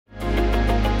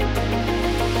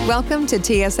Welcome to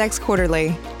TSX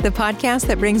Quarterly, the podcast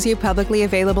that brings you publicly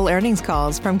available earnings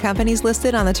calls from companies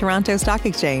listed on the Toronto Stock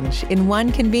Exchange in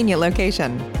one convenient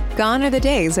location. Gone are the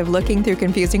days of looking through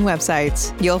confusing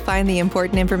websites. You'll find the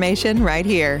important information right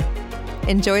here.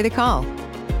 Enjoy the call.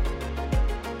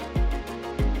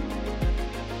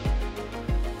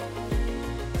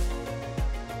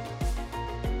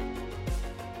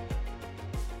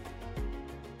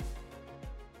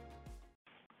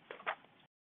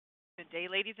 Good day,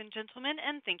 ladies and gentlemen,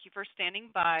 and thank you for standing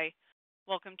by.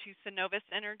 Welcome to Cenovus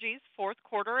Energy's fourth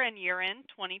quarter and year-end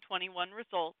 2021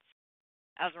 results.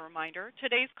 As a reminder,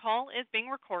 today's call is being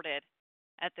recorded.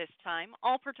 At this time,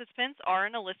 all participants are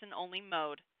in a listen-only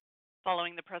mode.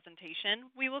 Following the presentation,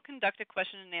 we will conduct a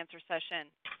question-and-answer session.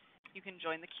 You can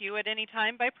join the queue at any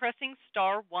time by pressing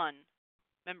star 1.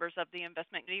 Members of the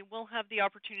investment community will have the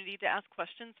opportunity to ask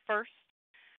questions first.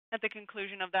 At the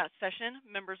conclusion of that session,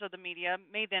 members of the media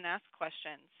may then ask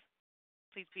questions.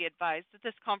 Please be advised that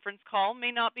this conference call may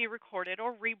not be recorded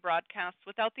or rebroadcast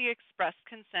without the express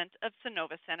consent of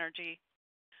Cenovus Energy.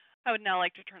 I would now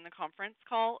like to turn the conference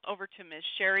call over to Ms.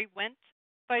 Sherry Wendt,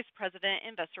 Vice President,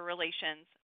 Investor Relations.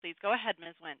 Please go ahead,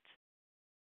 Ms. Wendt.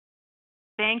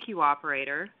 Thank you,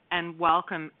 Operator, and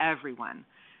welcome everyone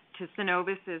to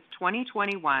Cenovus's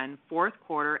 2021 fourth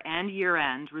quarter and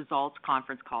year-end results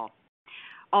conference call.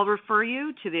 I'll refer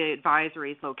you to the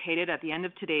advisories located at the end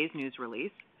of today's news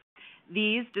release.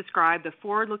 These describe the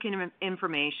forward-looking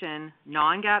information,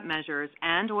 non-GAAP measures,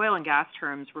 and oil and gas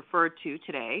terms referred to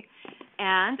today,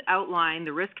 and outline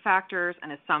the risk factors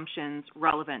and assumptions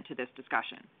relevant to this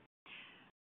discussion.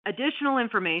 Additional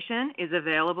information is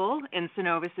available in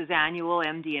Cenovus's annual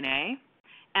MD&A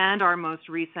and our most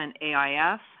recent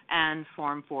AIF and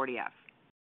Form 40F.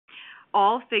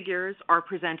 All figures are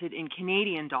presented in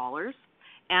Canadian dollars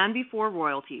and before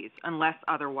royalties, unless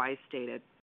otherwise stated.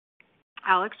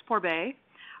 Alex Pourbaix,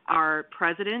 our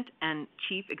President and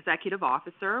Chief Executive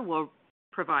Officer, will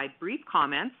provide brief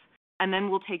comments, and then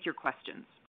we'll take your questions.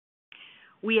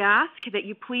 We ask that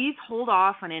you please hold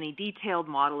off on any detailed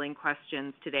modeling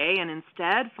questions today and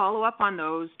instead follow up on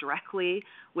those directly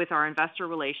with our investor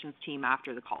relations team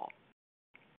after the call.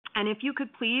 And if you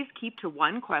could please keep to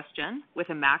one question with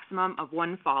a maximum of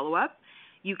one follow-up,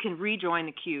 you can rejoin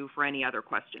the queue for any other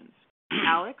questions.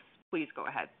 Alex, please go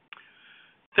ahead.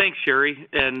 Thanks, Sherry,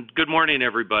 and good morning,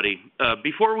 everybody.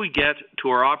 Before we get to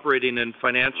our operating and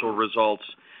financial results,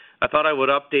 I thought I would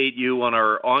update you on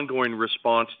our ongoing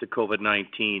response to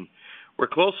COVID-19. We're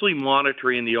closely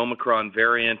monitoring the Omicron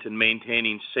variant and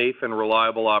maintaining safe and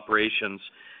reliable operations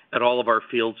at all of our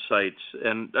field sites.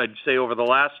 And I'd say over the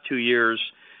last 2 years,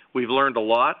 we've learned a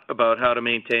lot about how to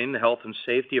maintain the health and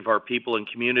safety of our people and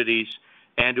communities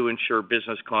and to ensure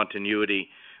business continuity.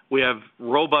 We have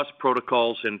robust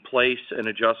protocols in place and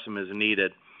adjust them as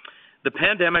needed. The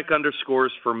pandemic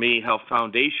underscores for me how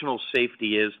foundational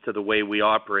safety is to the way we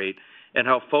operate and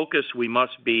how focused we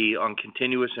must be on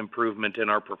continuous improvement in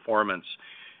our performance.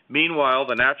 Meanwhile,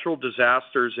 the natural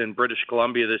disasters in British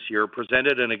Columbia this year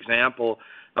presented an example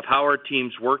of how our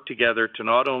teams work together to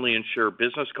not only ensure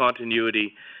business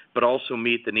continuity, but also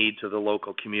meet the needs of the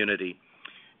local community.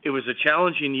 It was a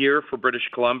challenging year for British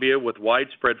Columbia with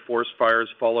widespread forest fires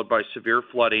followed by severe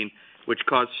flooding, which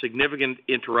caused significant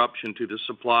interruption to the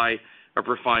supply of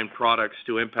refined products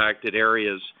to impacted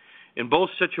areas. In both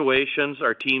situations,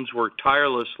 our teams worked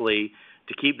tirelessly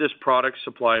to keep this product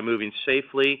supply moving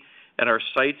safely and our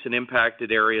sites in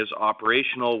impacted areas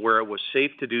operational where it was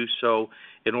safe to do so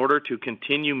in order to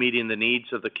continue meeting the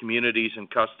needs of the communities and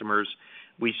customers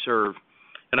we serve.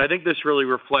 And I think this really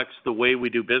reflects the way we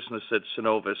do business at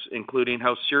Cenovus, including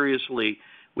how seriously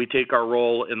we take our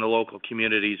role in the local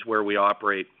communities where we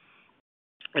operate.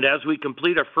 And as we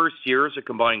complete our first year as a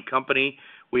combined company,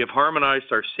 we have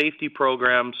harmonized our safety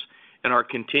programs and are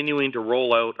continuing to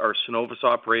roll out our Cenovus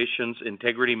Operations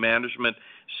Integrity Management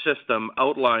System,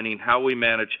 outlining how we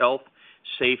manage health,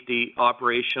 safety,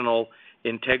 operational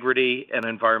integrity, and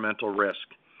environmental risk.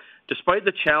 Despite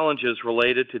the challenges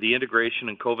related to the integration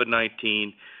and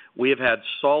COVID-19, we have had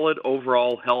solid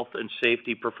overall health and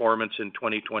safety performance in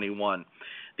 2021.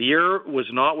 The year was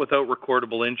not without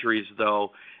recordable injuries,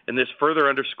 though, and this further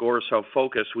underscores how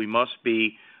focused we must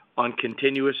be on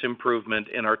continuous improvement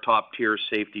in our top-tier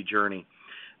safety journey.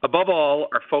 Above all,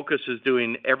 our focus is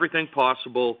doing everything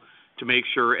possible to make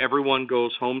sure everyone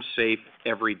goes home safe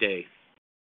every day.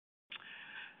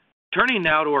 Turning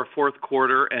now to our fourth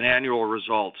quarter and annual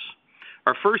results.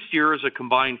 Our first year as a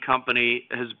combined company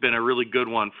has been a really good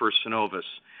one for Cenovus.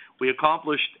 We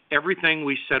accomplished everything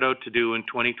we set out to do in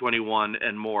 2021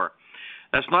 and more.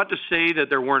 That's not to say that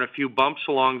there weren't a few bumps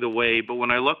along the way, but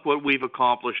when I look what we've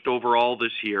accomplished overall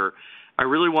this year, I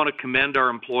really want to commend our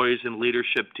employees and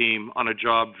leadership team on a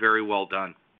job very well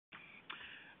done.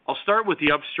 I'll start with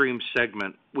the upstream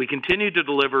segment. We continue to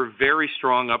deliver very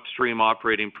strong upstream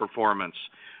operating performance.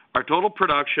 Our total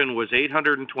production was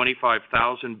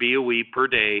 825,000 BOE per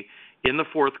day in the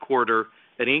fourth quarter,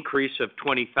 an increase of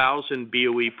 20,000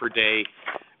 BOE per day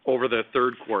over the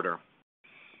third quarter.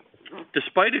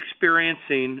 Despite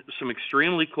experiencing some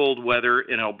extremely cold weather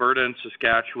in Alberta and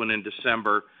Saskatchewan in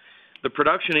December, the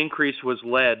production increase was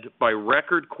led by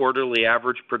record quarterly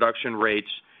average production rates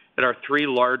at our three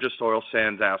largest oil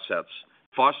sands assets,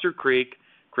 Foster Creek,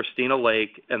 Christina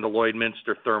Lake, and the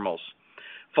Lloydminster Thermals.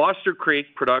 Foster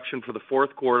Creek production for the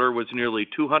fourth quarter was nearly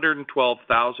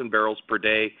 212,000 barrels per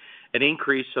day, an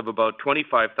increase of about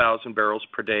 25,000 barrels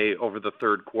per day over the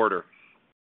third quarter.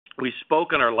 We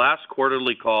spoke on our last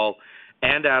quarterly call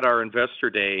and at our Investor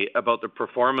Day about the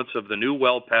performance of the new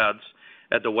well pads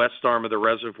at the west arm of the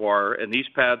reservoir, and these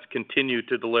pads continue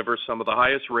to deliver some of the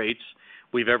highest rates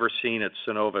we've ever seen at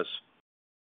Cenovus.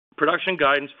 Production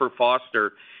guidance for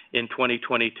Foster in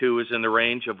 2022 is in the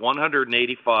range of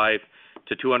 185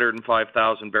 to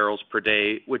 205,000 barrels per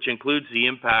day, which includes the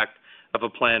impact of a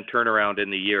planned turnaround in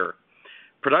the year.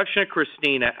 Production at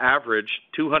Christina averaged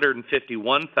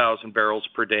 251,000 barrels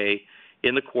per day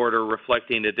in the quarter,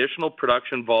 reflecting additional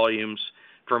production volumes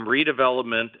from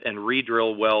redevelopment and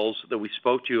redrill wells that we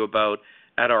spoke to you about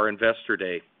at our Investor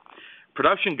Day.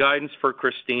 Production guidance for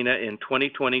Christina in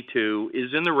 2022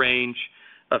 is in the range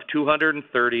of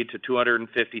 230 to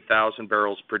 250,000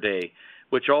 barrels per day,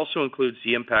 which also includes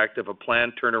the impact of a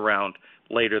planned turnaround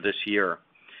later this year.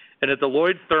 And at the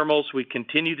Lloyd Thermals, we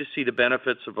continue to see the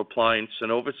benefits of applying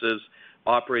Cenovus's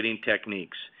operating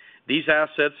techniques. These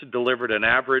assets delivered an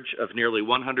average of nearly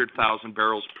 100,000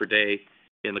 barrels per day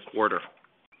in the quarter.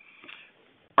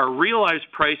 Our realized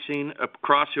pricing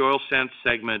across the oil sands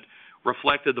segment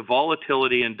reflected the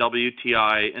volatility in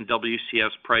WTI and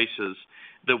WCS prices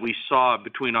that we saw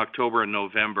between October and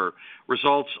November.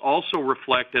 Results also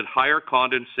reflected higher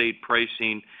condensate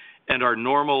pricing and our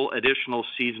normal additional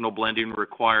seasonal blending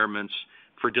requirements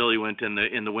for diluent in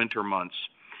the winter months.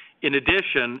 In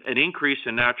addition, an increase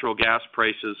in natural gas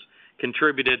prices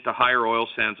contributed to higher oil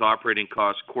sands operating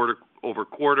costs quarter over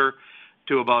quarter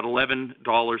to about $11.76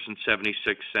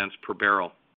 per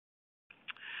barrel.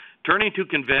 Turning to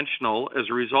conventional, as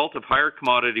a result of higher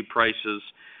commodity prices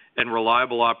and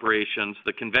reliable operations,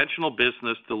 the conventional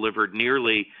business delivered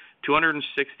nearly $260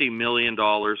 million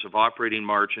of operating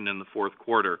margin in the fourth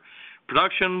quarter.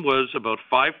 Production was about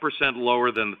 5%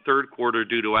 lower than the third quarter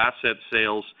due to asset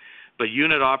sales, but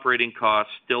unit operating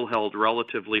costs still held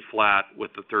relatively flat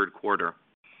with the third quarter.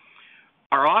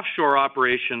 Our offshore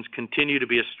operations continue to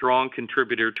be a strong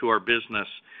contributor to our business,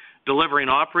 delivering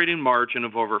operating margin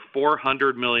of over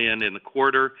 $400 million in the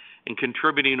quarter and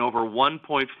contributing over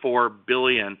 $1.4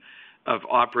 billion of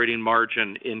operating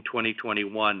margin in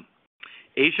 2021.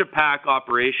 Asia Pac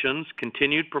operations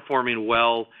continued performing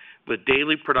well with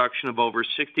daily production of over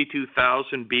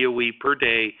 62,000 BOE per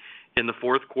day in the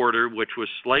fourth quarter, which was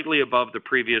slightly above the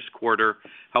previous quarter.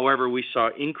 However, we saw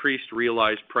increased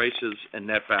realized prices and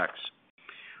netbacks.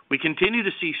 We continue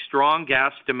to see strong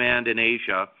gas demand in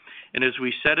Asia, and as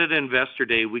we said at Investor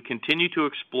Day, we continue to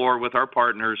explore with our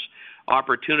partners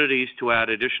opportunities to add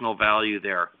additional value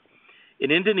there. In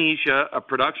Indonesia, a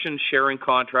production sharing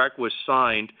contract was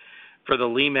signed for the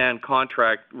Liman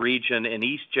contract region in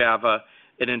East Java,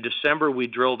 and in December we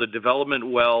drilled a development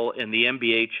well in the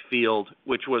MBH field,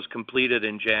 which was completed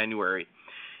in January.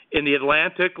 In the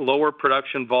Atlantic, lower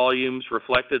production volumes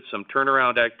reflected some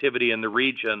turnaround activity in the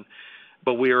region,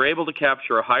 but we were able to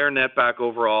capture a higher netback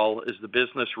overall as the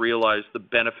business realized the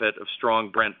benefit of strong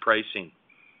Brent pricing.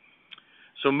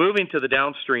 So moving to the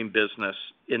downstream business,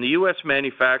 in the U.S.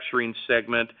 manufacturing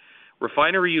segment,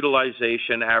 refinery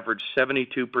utilization averaged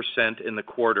 72% in the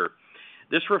quarter.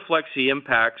 This reflects the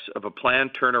impacts of a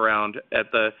planned turnaround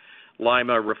at the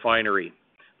Lima refinery.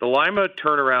 The Lima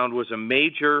turnaround was a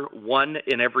major one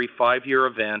in every 5-year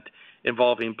event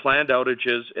involving planned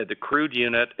outages at the crude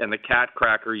unit and the cat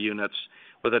cracker units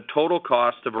with a total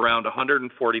cost of around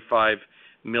 $145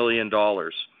 million.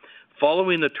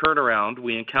 Following the turnaround,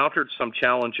 we encountered some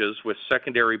challenges with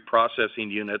secondary processing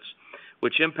units,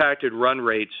 which impacted run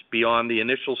rates beyond the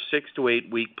initial 6 to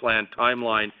 8 week planned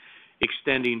timeline,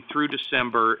 extending through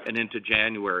December and into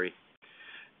January.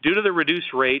 Due to the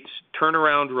reduced rates,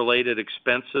 turnaround-related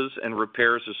expenses, and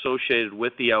repairs associated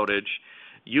with the outage,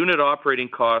 unit operating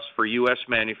costs for U.S.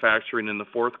 manufacturing in the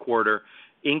fourth quarter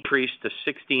increased to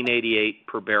 $16.88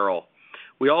 per barrel.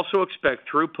 We also expect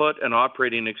throughput and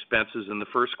operating expenses in the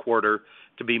first quarter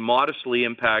to be modestly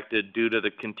impacted due to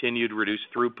the continued reduced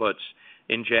throughputs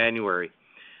in January.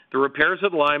 The repairs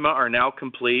at Lima are now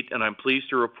complete, and I'm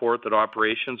pleased to report that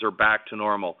operations are back to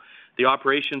normal. The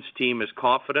operations team is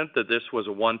confident that this was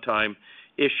a one-time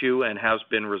issue and has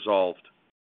been resolved.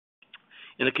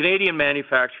 In the Canadian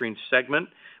manufacturing segment,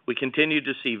 we continue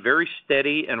to see very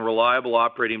steady and reliable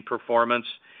operating performance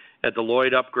at the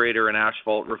Lloyd Upgrader and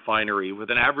Asphalt Refinery, with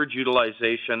an average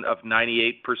utilization of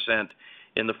 98%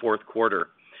 in the fourth quarter.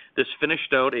 This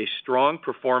finished out a strong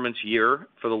performance year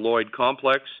for the Lloyd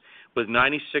complex, with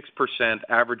 96%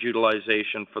 average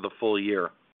utilization for the full year.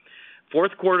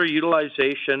 Fourth quarter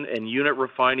utilization and unit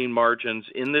refining margins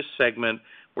in this segment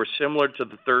were similar to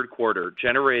the third quarter,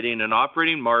 generating an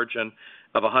operating margin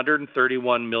of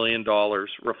 $131 million,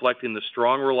 reflecting the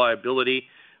strong reliability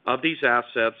of these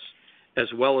assets as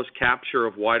well as capture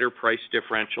of wider price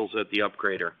differentials at the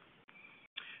upgrader.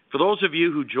 For those of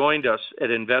you who joined us at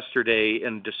Investor Day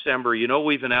in December, you know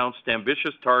we've announced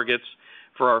ambitious targets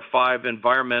for our 5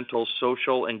 environmental,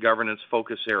 social, and governance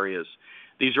focus areas.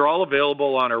 These are all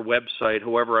available on our website.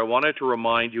 However, I wanted to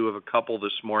remind you of a couple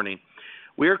this morning.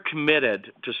 We are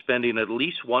committed to spending at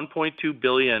least $1.2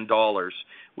 billion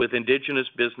with Indigenous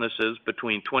businesses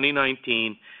between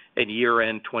 2019 and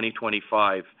year-end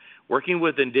 2025. Working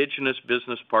with Indigenous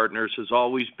business partners has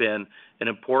always been an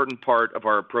important part of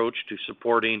our approach to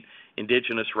supporting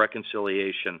Indigenous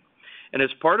reconciliation. And as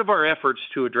part of our efforts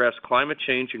to address climate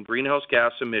change and greenhouse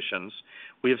gas emissions,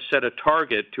 we have set a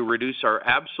target to reduce our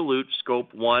absolute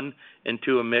Scope 1 and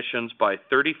 2 emissions by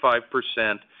 35%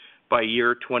 by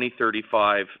year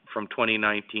 2035 from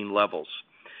 2019 levels.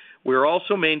 We are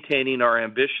also maintaining our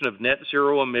ambition of net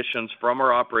zero emissions from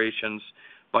our operations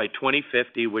by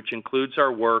 2050, which includes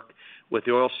our work with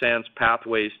the Oil Sands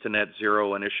Pathways to Net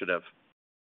Zero initiative.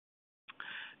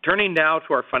 Turning now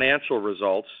to our financial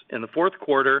results, in the fourth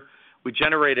quarter, we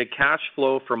generated cash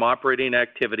flow from operating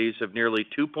activities of nearly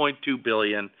 $2.2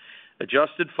 billion,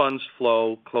 adjusted funds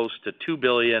flow close to $2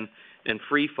 billion, and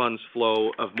free funds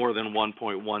flow of more than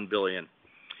 $1.1 billion.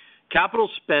 Capital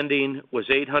spending was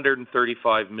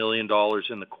 $835 million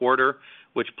in the quarter,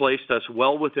 which placed us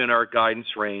well within our guidance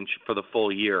range for the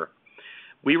full year.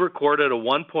 We recorded a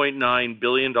 $1.9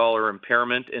 billion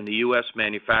impairment in the U.S.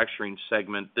 manufacturing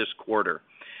segment this quarter.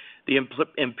 The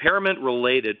impairment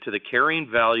related to the carrying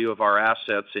value of our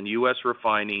assets in U.S.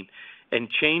 refining and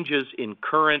changes in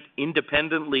current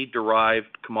independently derived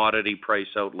commodity price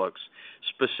outlooks,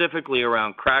 specifically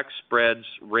around crack spreads,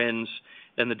 RINs,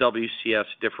 and the WCS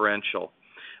differential.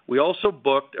 We also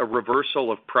booked a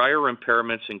reversal of prior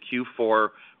impairments in Q4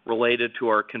 related to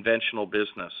our conventional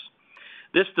business.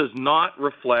 This does not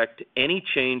reflect any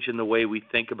change in the way we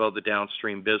think about the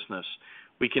downstream business.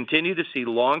 We continue to see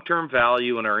long-term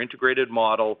value in our integrated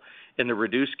model and the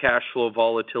reduced cash flow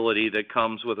volatility that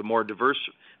comes with a more diverse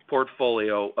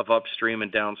portfolio of upstream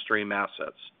and downstream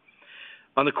assets.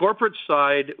 On the corporate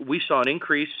side, we saw an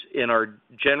increase in our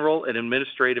general and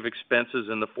administrative expenses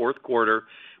in the fourth quarter,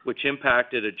 which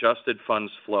impacted adjusted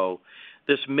funds flow.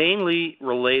 This mainly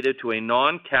related to a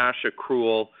non-cash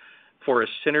accrual for a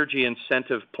synergy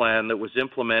incentive plan that was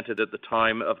implemented at the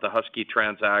time of the Husky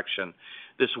transaction.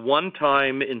 This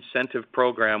one-time incentive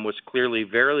program was clearly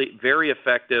very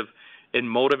effective in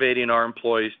motivating our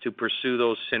employees to pursue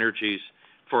those synergies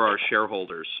for our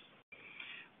shareholders.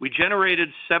 We generated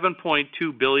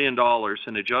 $7.2 billion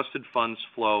in adjusted funds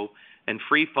flow and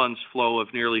free funds flow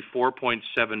of nearly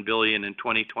 $4.7 billion in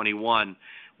 2021,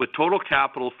 with total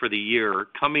capital for the year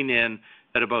coming in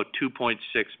at about $2.6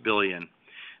 billion.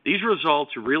 These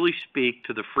results really speak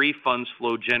to the free funds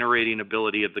flow generating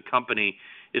ability of the company,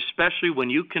 especially when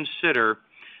you consider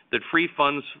that free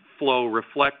funds flow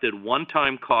reflected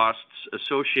one-time costs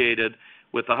associated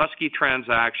with the Husky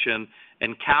transaction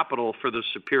and capital for the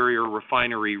Superior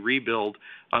Refinery rebuild,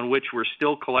 on which we're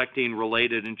still collecting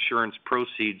related insurance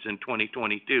proceeds in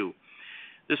 2022.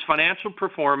 This financial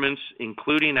performance,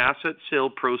 including asset sale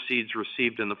proceeds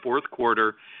received in the fourth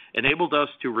quarter, enabled us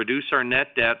to reduce our net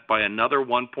debt by another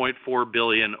 $1.4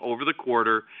 billion over the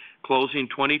quarter, closing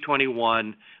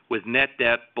 2021 with net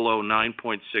debt below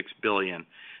 $9.6 billion.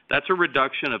 That's a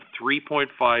reduction of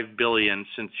 $3.5 billion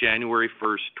since January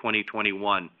 1st,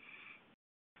 2021.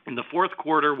 In the fourth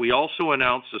quarter, we also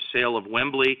announced the sale of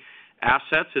Wembley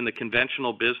assets in the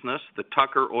conventional business, the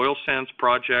Tucker Oil Sands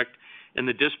project, and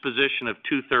the disposition of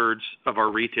 2/3 of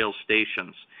our retail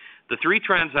stations. The three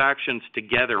transactions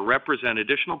together represent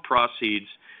additional proceeds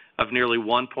of nearly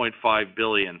 $1.5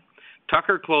 billion.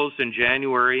 Tucker closed in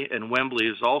January, and Wembley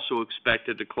is also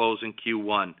expected to close in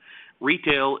Q1,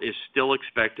 Retail is still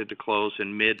expected to close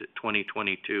in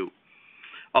mid-2022.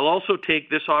 I'll also take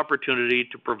this opportunity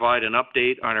to provide an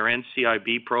update on our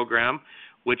NCIB program,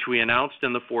 which we announced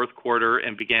in the fourth quarter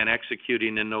and began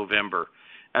executing in November.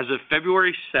 As of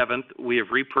February 7th, we have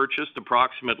repurchased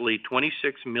approximately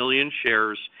 26 million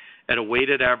shares at a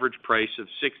weighted average price of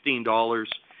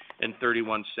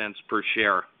 $16.31 per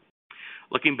share.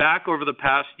 Looking back over the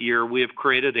past year, we have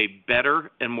created a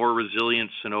better and more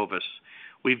resilient Cenovus.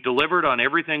 We've delivered on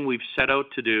everything we've set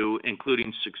out to do,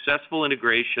 including successful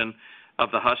integration of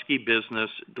the Husky business,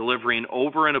 delivering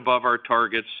over and above our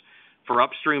targets for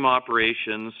upstream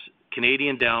operations,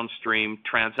 Canadian downstream,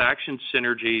 transaction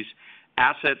synergies,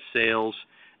 asset sales,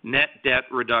 net debt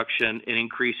reduction, and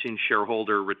increasing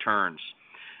shareholder returns.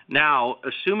 Now,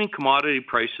 assuming commodity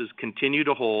prices continue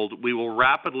to hold, we will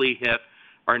rapidly hit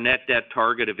our net debt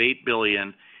target of $8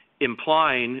 billion,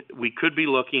 implying we could be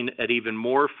looking at even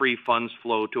more free funds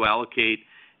flow to allocate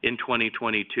in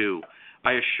 2022.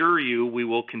 I assure you we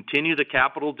will continue the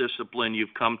capital discipline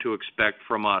you've come to expect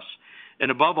from us.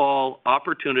 And above all,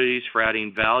 opportunities for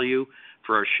adding value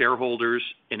for our shareholders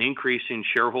and increasing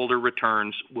shareholder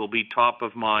returns will be top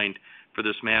of mind for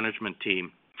this management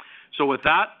team. So with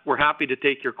that, we're happy to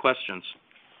take your questions.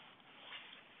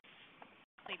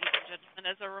 Ladies and gentlemen,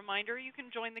 as a reminder, you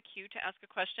can join the queue to ask a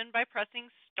question by pressing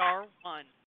 *1.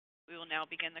 We will now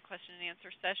begin the question and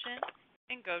answer session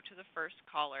and go to the first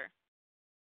caller.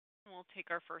 We'll take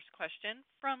our first question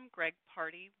from Greg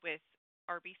Pardy with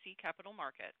RBC Capital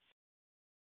Markets.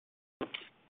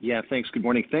 Yeah, thanks. Good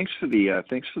morning. Thanks for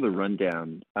the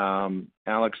rundown,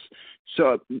 Alex.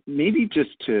 So maybe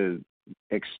just to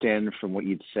extend from what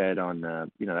you'd said on,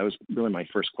 that was really my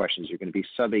first question. Is you're going to be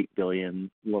sub $8 billion.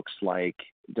 Looks like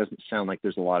it doesn't sound like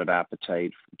there's a lot of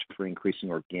appetite for increasing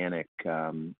organic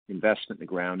investment in the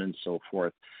ground and so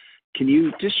forth. Can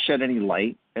you just shed any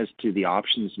light as to the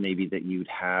options maybe that you'd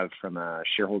have from a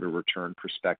shareholder return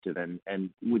perspective, and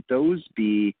would those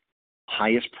be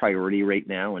highest priority right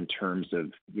now in terms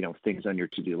of things on your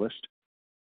to-do list?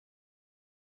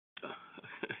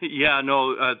 Yeah,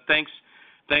 no, thanks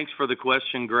for the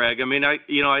question, Greg. I mean,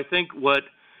 I think what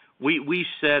we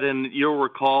said, and you'll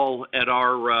recall at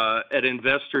our at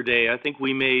Investor Day, I think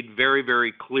we made very,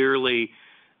 very clearly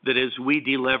that as we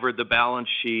delevered the balance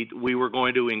sheet, we were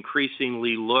going to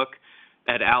increasingly look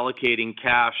at allocating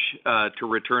cash to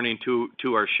returning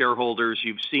to our shareholders.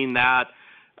 You've seen that.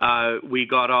 We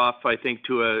got off, I think,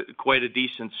 to quite a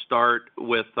decent start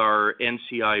with our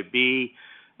NCIB.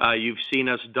 You've seen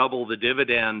us double the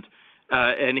dividend.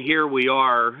 And here we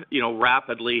are,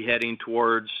 rapidly heading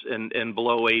towards and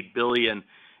below $8 billion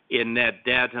in net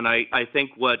debt. And I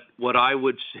think what I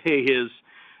would say is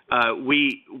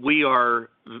we are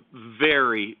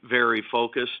very, very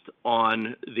focused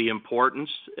on the importance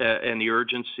and the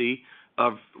urgency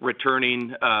of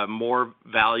returning more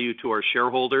value to our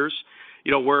shareholders.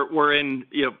 We're in,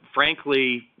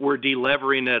 frankly, we're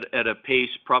delevering at a pace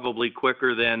probably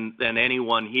quicker than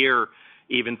anyone here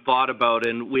even thought about.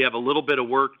 And we have a little bit of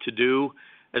work to do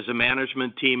as a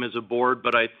management team, as a board,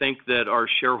 but I think that our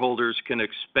shareholders can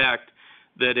expect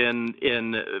that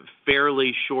in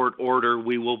fairly short order,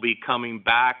 we will be coming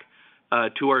back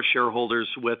to our shareholders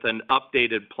with an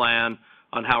updated plan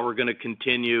on how we're going to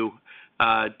continue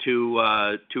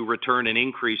to return and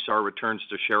increase our returns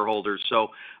to shareholders. So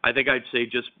I think I'd say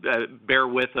just bear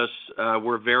with us.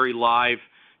 We're very live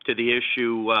to the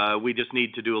issue. We just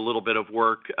need to do a little bit of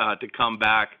work to come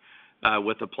back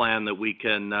with a plan that we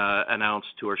can announce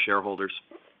to our shareholders.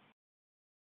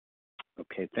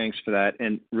 Okay, thanks for that.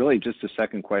 And really, just the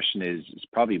second question is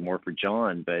probably more for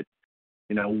John, but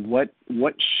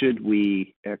what should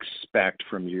we expect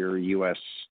from your U.S.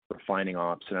 refining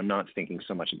ops? And I'm not thinking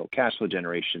so much about cash flow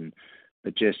generation,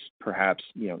 but just perhaps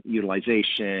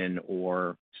utilization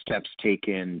or steps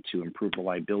taken to improve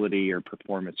reliability or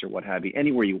performance or what have you.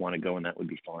 Anywhere you want to go, and that would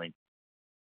be fine.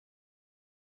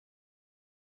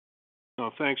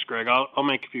 Oh, thanks, Greg. I'll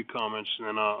make a few comments, and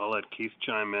then I'll let Keith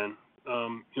chime in.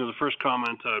 The first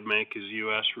comment I would make is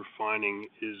U.S. refining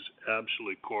is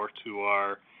absolutely core to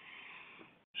our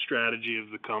strategy of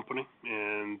the company.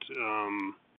 And,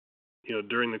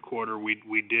 during the quarter,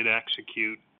 we did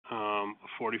execute a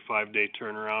 45-day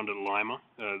turnaround at Lima.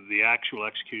 The actual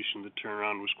execution of the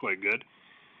turnaround was quite good.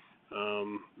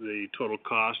 The total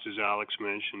cost, as Alex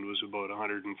mentioned, was about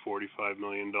 $145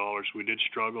 million. We did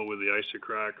struggle with the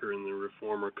isocracker and the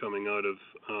reformer coming out of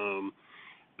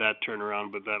that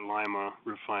turnaround, but that Lima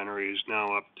refinery is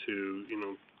now up to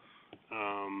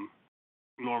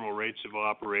normal rates of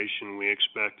operation. We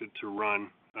expect it to run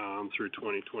through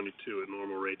 2022 at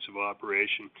normal rates of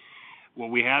operation. What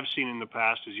we have seen in the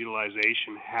past is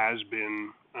utilization has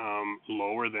been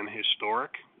lower than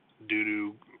historic due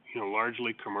to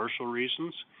largely commercial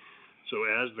reasons. So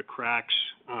as the cracks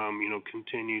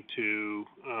continue to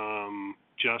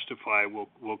justify,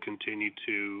 we'll continue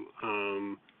to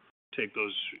take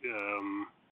those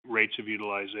rates of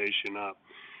utilization up.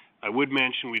 I would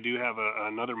mention we do have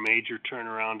another major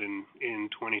turnaround in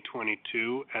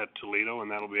 2022 at Toledo,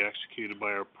 and that'll be executed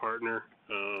by our partner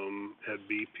at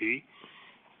BP.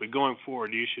 But going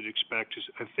forward, you should expect to,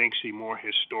 I think, see more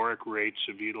historic rates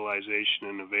of utilization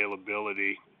and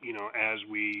availability, as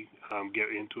we get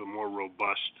into a more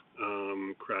robust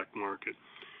crack market.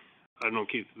 I don't know,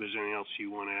 Keith, if there's anything else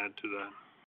you want to add to that.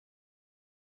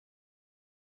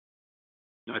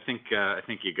 No, I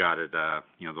think you got it. The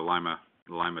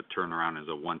Lima turnaround is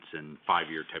a once in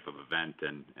 5-year type of event,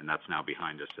 and that's now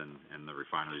behind us, and the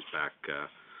refinery's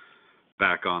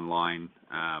back online.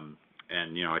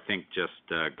 And I think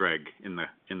just Greg, in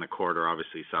the quarter,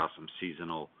 obviously saw some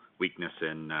seasonal weakness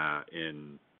in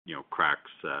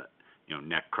cracks,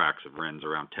 net cracks of RINs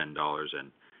around $10,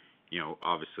 and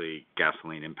obviously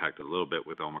gasoline impacted a little bit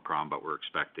with Omicron, but we're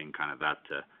expecting kind of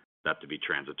that to be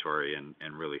transitory, and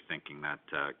really thinking that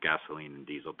gasoline and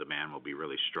diesel demand will be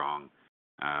really strong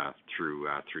through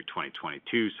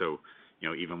 2022. So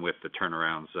even with the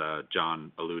turnarounds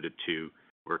John alluded to,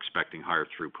 we're expecting higher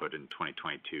throughput in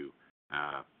 2022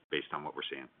 based on what we're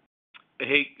seeing.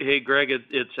 Hey, Greg,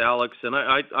 it's Alex, and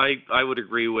I would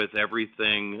agree with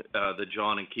everything that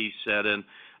John and Keith said, and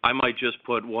I might just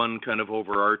put one kind of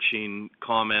overarching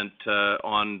comment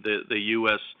on the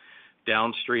U.S.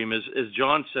 downstream. As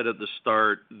John said at the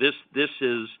start, this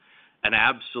is an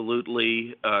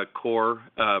absolutely core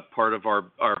part of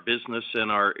our business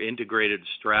and our integrated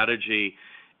strategy.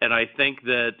 And I think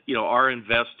that our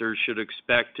investors should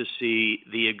expect to see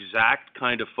the exact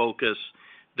kind of focus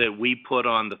that we put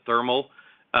on the thermal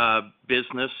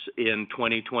business in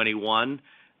 2021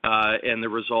 and the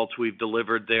results we've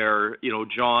delivered there.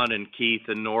 John and Keith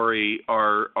and Nori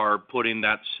are putting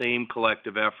that same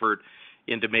collective effort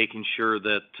into making sure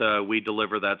that we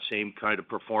deliver that same kind of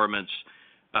performance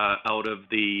out of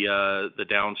the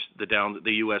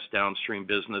U.S. downstream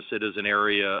business. It is an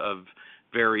area of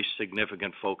very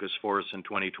significant focus for us in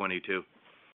 2022.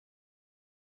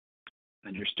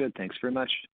 Understood. Thanks very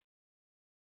much.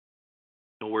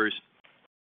 No worries.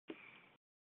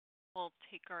 We'll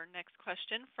take our next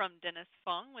question from Dennis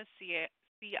Fong with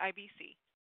CIBC.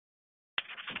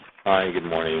 Hi, good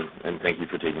morning, and thank you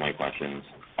for taking my questions.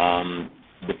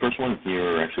 The first one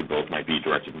here, actually both might be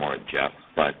directed more at Jeff,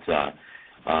 but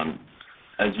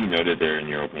as you noted there in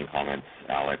your opening comments,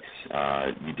 Alex,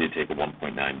 you did take a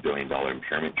 $1.9 billion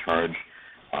impairment charge.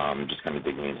 Just kind of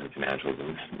digging into the financials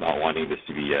and not wanting this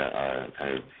to be a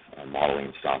kind of a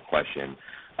modeling style question.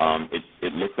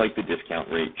 It looked like the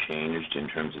discount rate changed in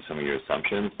terms of some of your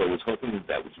assumptions, but I was hoping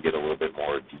that we could get a little bit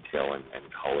more detail and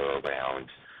color around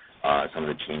some of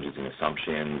the changes in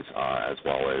assumptions, as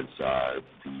well as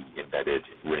the embedded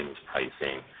RINs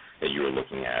pricing that you were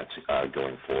looking at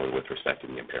going forward with respect to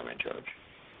the impairment charge.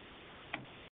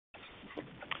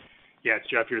 Yeah, it's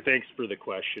Jeff here. Thanks for the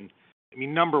question. I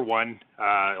mean, number one,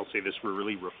 I'll say this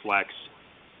really reflects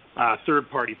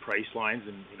third-party price lines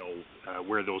and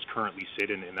where those currently sit,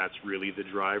 and that's really the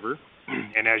driver.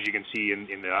 And as you can see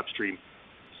in the upstream,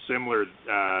 similar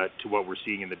to what we're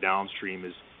seeing in the downstream,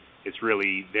 is it's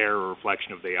really their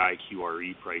reflection of the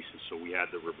IQRE prices. So we had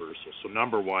the reversal. So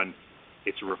number one,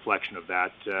 it's a reflection of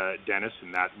that, Dennis,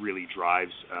 and that really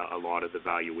drives a lot of the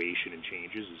valuation and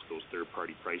changes is those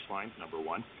third-party price lines. Number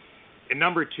one. And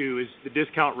number two is the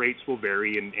discount rates will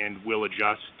vary and will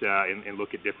adjust and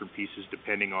look at different pieces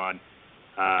depending on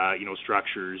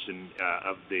structures and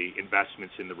of the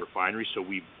investments in the refinery. So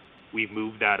we've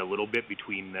moved that a little bit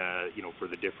between for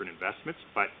the different investments,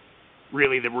 but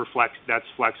really that's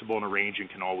flexible in a range and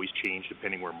can always change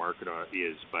depending where market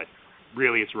is. But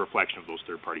really, it's a reflection of those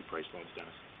third-party price lines,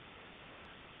 Dennis.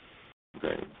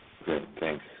 Great,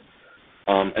 thanks.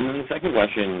 And then the second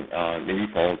question maybe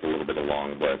follows a little bit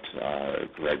along what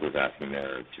Greg was asking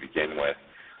there to begin with.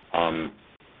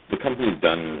 The company's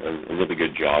done a really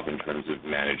good job in terms of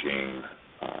managing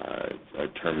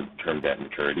term debt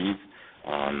maturities,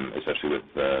 especially with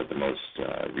the most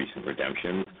recent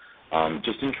redemptions.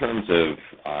 Just in terms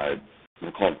of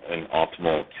we'll call it an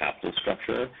optimal capital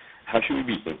structure, how should we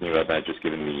be thinking about that, just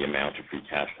given the amount of free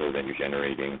cash flow that you're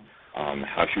generating?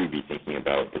 How should we be thinking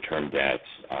about the term debt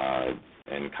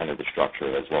and kind of the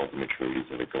structure as well as the maturities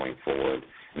that are going forward?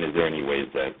 And is there any ways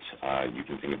that you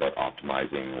can think about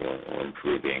optimizing or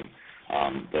improving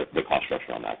the cost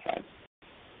structure on that side?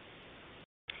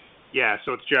 Yeah,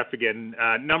 so it's Jeff again.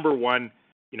 Number one,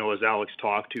 as Alex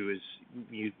talked to, is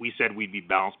we said we'd be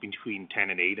balanced between 10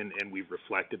 and 8, and we've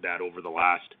reflected that over the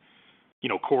last,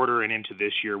 quarter and into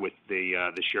this year with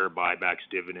the share buybacks,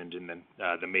 dividend, and then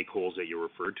the make wholes that you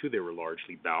referred to. They were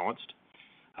largely balanced.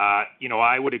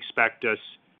 I would expect us,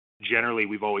 generally,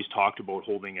 we've always talked about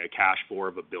holding a cash floor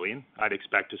of $1 billion. I'd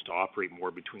expect us to operate more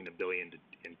between $1 billion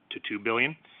to $2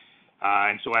 billion.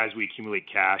 And so as we accumulate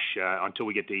cash, until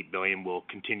we get to $8 billion, we'll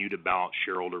continue to balance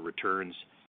shareholder returns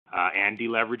and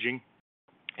deleveraging.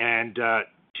 And to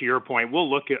your point, we'll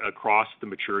look across the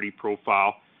maturity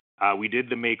profile. We did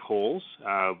the make wholes.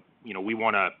 We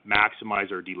want to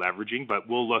maximize our deleveraging, but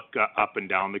we'll look up and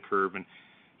down the curve. And,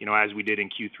 as we did in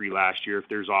Q3 last year, if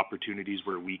there's opportunities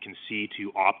where we can see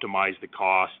to optimize the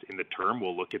cost in the term,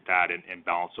 we'll look at that and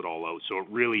balance it all out. So it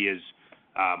really is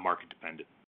market dependent.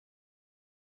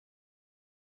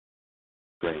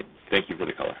 Great. Thank you for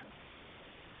the color.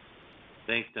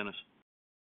 Thanks, Dennis.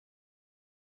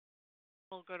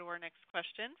 We'll go to our next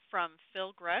question from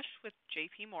Phil Gresh with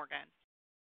J.P. Morgan.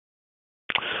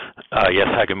 Yes,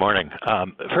 hi, good morning.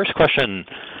 First question,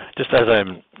 just as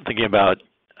I'm thinking about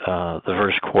the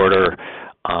first quarter,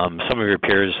 some of your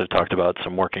peers have talked about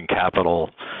some working capital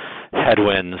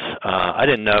headwinds. I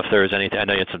didn't know if there was anything. I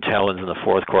know you had some tailwinds in the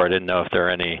fourth quarter. I didn't know if there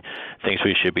are any things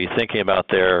we should be thinking about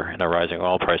there in a rising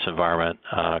oil price environment.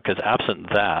 Because absent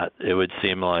that, it would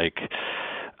seem like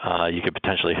you could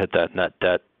potentially hit that net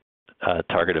debt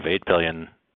target of $8 billion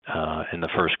in the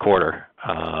first quarter.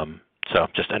 So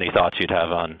just any thoughts you'd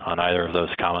have on either of those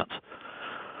comments?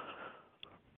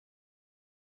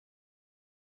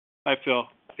 Hi, Phil.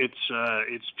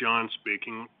 It's John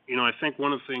speaking. I think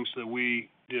one of the things that we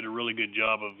did a really good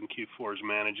job of in Q4 is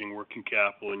managing working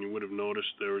capital, and you would have noticed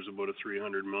there was about a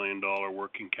 $300 million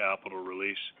working capital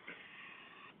release.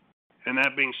 And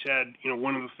that being said,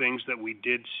 one of the things that we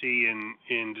did see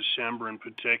in December in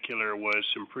particular was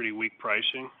some pretty weak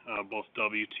pricing, both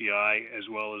WTI as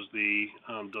well as the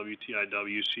WTI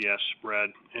WCS spread.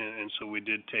 And so we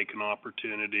did take an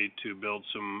opportunity to build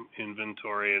some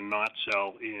inventory and not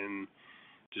sell in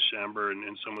December,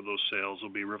 and some of those sales will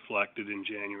be reflected in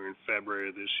January and February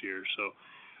of this year. So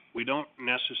we don't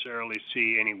necessarily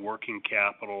see any working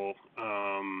capital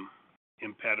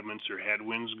impediments or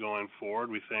headwinds going forward.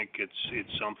 We think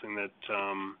it's something that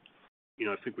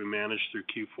I think we managed through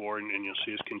Q4, and you'll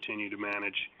see us continue to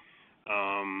manage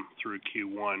through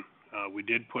Q1. We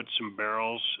did put some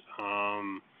barrels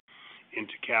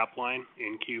into Capline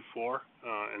in Q4,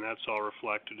 and that's all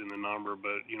reflected in the number.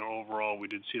 But overall, we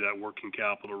did see that working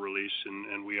capital release,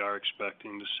 and we are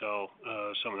expecting to sell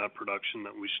some of that production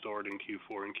that we stored in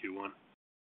Q4 and Q1.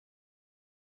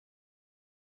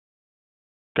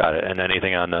 Got it. And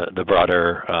anything on the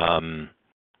broader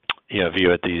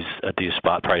view at these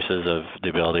spot prices of the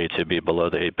ability to be below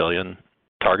the $8 billion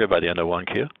target by the end of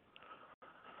 1Q?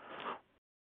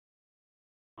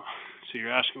 So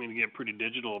you're asking me to get pretty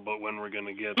digital about when we're going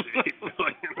to get to $8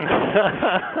 billion.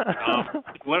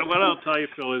 What I'll tell you,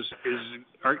 Phil, is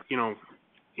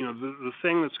the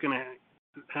thing that's going to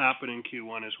happen in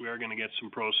Q1 is we are going to get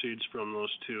some proceeds from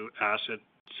those two asset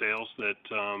sales that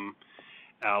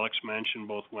Alex mentioned,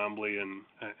 both Wembley and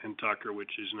Tucker,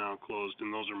 which is now closed,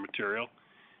 and those are material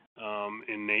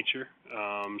in nature.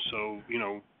 So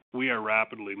we are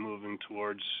rapidly moving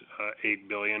towards $8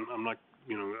 billion. I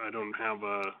don't have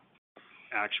a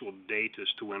actual date as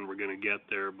to when we're going to get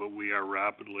there, but we are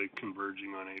rapidly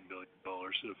converging on $8 billion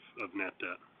of net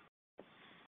debt.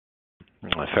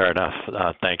 Fair enough.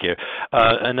 Thank you.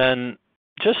 And then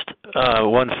just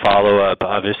one follow-up.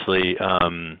 Obviously,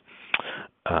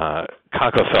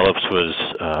 ConocoPhillips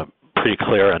was pretty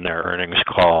clear in their earnings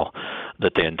call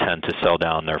that they intend to sell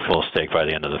down their full stake by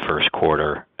the end of the first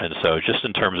quarter. And so just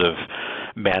in terms of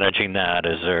managing that,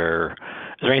 is there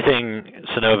anything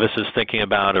Cenovus is thinking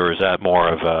about, or is that more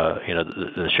of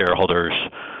the shareholders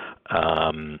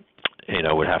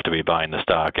would have to be buying the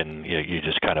stock and you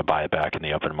just kind of buy it back in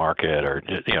the open market, or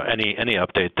any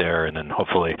update there, and then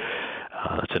hopefully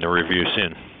it's in a review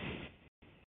soon.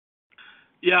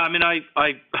 Yeah, I mean,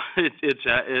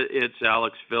 it's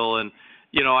Alex, Phil, and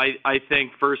I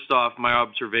think first off, my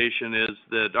observation is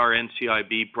that our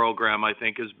NCIB program, I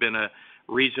think, has been a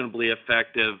reasonably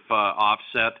effective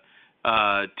offset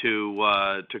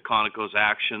to Conoco's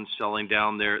actions selling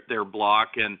down their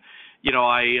block. And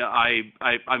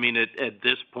I mean, at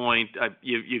this point,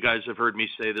 you guys have heard me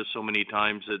say this so many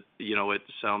times that it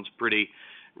sounds pretty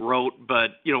rote,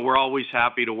 but we're always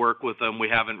happy to work with them. We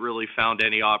haven't really found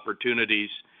any opportunities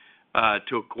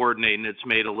to coordinate, and it's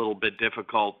made a little bit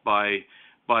difficult by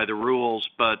the rules.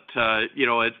 But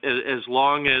as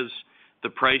long as the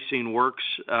pricing works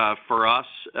for us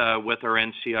with our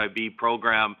NCIB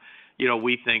program,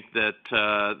 we think that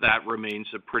that remains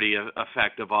a pretty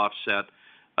effective offset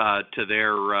to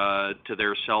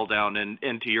their sell down.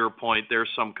 And to your point, there's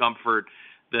some comfort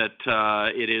that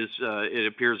it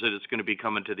appears that it's going to be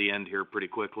coming to the end here pretty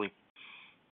quickly.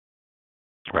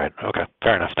 Right. Okay.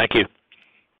 Fair enough. Thank you.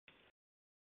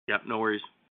 Yeah. No worries.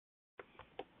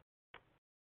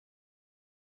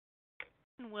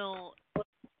 We'll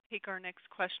take our next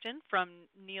question from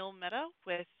Neil Mehta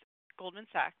with Goldman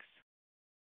Sachs.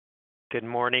 Good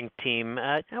morning, team.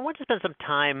 I want to spend some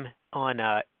time on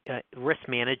risk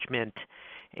management,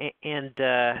 and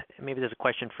maybe there's a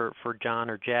question for John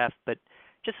or Jeff, but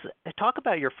just talk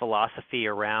about your philosophy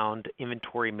around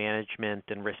inventory management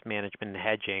and risk management and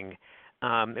hedging.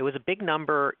 It was a big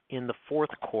number in the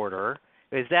fourth quarter.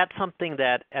 Is that something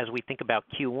that, as we think about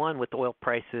Q1 with oil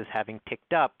prices having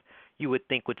ticked up, you would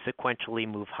think would sequentially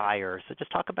move higher? So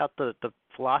just talk about the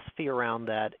philosophy around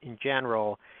that in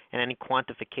general, and any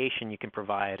quantification you can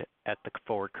provide at the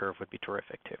forward curve would be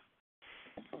terrific too.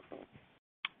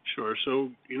 Sure.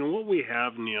 So, what we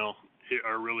have, Neil,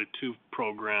 are really two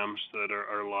programs that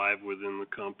are live within the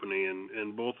company,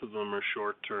 and both of them are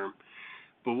short term.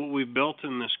 But what we've built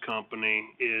in this company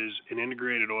is an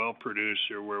integrated oil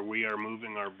producer where we are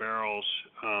moving our barrels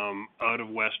out of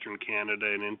Western Canada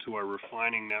and into our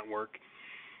refining network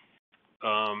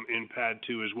in PADD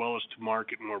 2, as well as to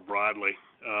market more broadly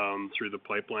through the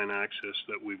pipeline access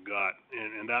that we've got.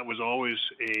 And that was always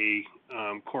a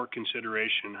core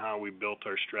consideration how we built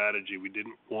our strategy. We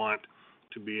didn't want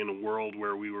to be in a world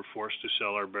where we were forced to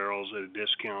sell our barrels at a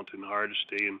discount in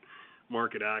Hardisty, and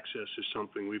market access is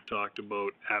something we've talked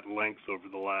about at length over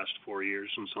the last 4 years,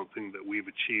 and something that we've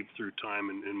achieved through time,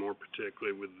 and more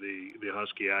particularly with the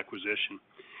Husky acquisition.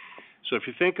 So if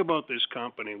you think about this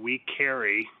company, we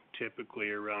carry typically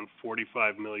around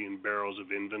 45 million barrels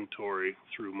of inventory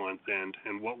through month end,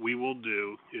 and what we will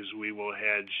do is we will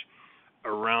hedge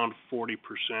around 40%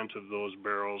 of those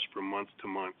barrels from month to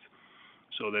month,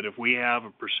 so that if we have a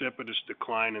precipitous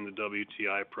decline in the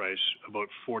WTI price, about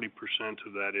 40%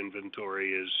 of that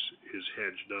inventory is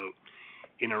hedged out.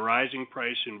 In a rising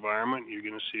price environment, you're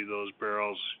going to see those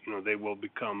barrels, they will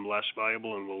become less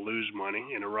valuable and will lose money.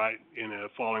 In a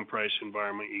falling price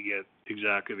environment, you get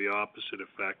exactly the opposite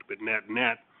effect. But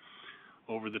net,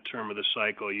 over the term of the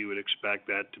cycle, you would expect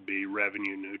that to be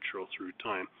revenue neutral through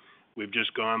time. We've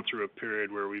just gone through a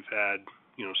period where we've had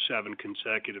 7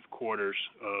 consecutive quarters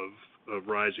of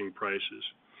rising prices.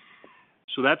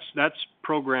 So that's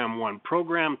program one.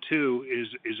 Program two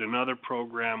is another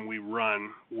program we run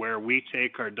where we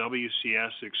take our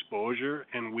WCS exposure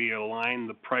and we align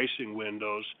the pricing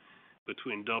windows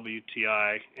between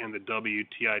WTI and the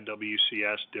WTI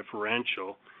WCS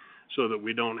differential, so that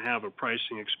we don't have a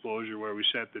pricing exposure where we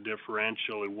set the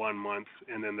differential in 1 month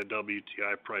and then the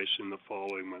WTI price in the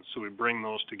following month. So we bring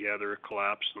those together,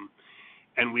 collapse them.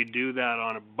 And we do that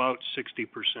on about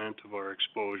 60% of our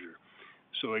exposure.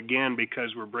 So again,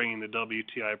 because we're bringing the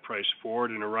WTI price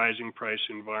forward in a rising price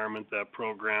environment, that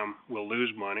program will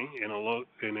lose money.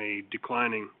 In a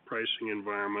declining pricing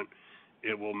environment,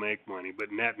 it will make money.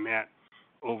 But net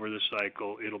over the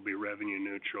cycle, it'll be revenue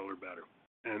neutral or better.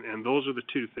 And those are the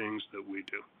two things that we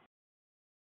do.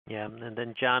 Yeah, and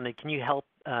then John, can you help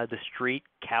the street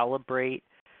calibrate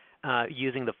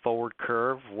using the forward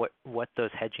curve what those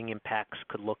hedging impacts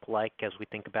could look like as we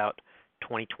think about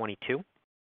 2022?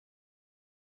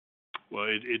 Well,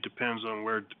 it depends on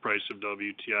where the price of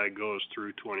WTI goes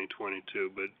through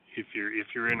 2022. But if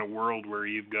you're in a world where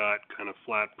you've got kind of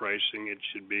flat pricing, it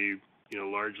should be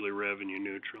largely revenue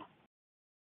neutral.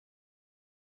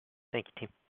 Thank you, team.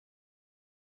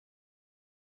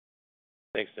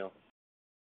 Thanks, Neil.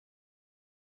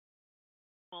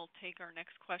 We'll take our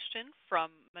next question from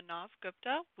Manav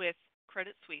Gupta with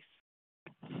Credit Suisse.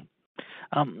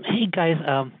 Hey guys,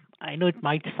 I know it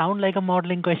might sound like a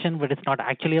modeling question, but it's not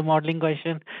actually a modeling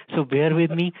question, so bear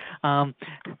with me.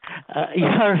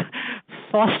 Your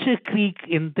Foster Creek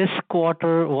in this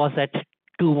quarter was at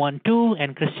 212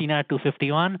 and Christina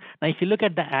 251. Now, if you look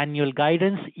at the annual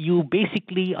guidance, you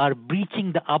basically are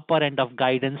breaching the upper end of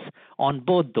guidance on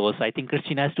both those. I think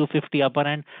Christina has 250 upper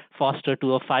end, Foster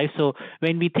 205. So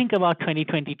when we think about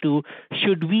 2022,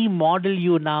 should we model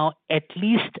you now at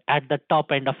least at the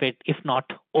top end of it, if not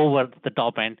over the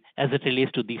top end, as it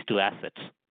relates to these two assets?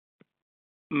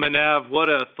 Manav, what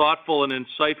a thoughtful and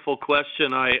insightful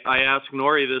question. I ask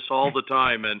Nori this all the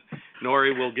time, and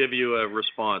Nori will give you a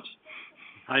response.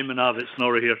 Hi, Manav, it's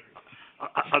Nora here.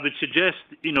 I would suggest,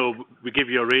 we give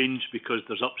you a range because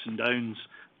there's ups and downs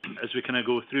as we kind of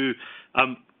go through.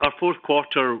 Our fourth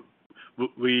quarter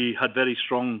we had very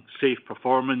strong, safe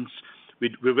performance.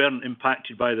 We weren't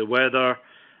impacted by the weather.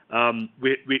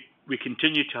 We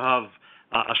continue to have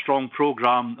a strong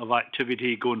program of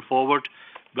activity going forward,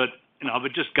 but I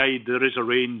would just guide there is a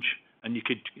range, and you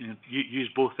could use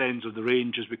both ends of the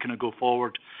range as we kind of go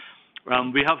forward.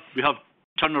 We have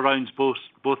turnarounds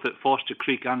both at Foster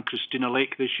Creek and Christina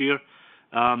Lake this year,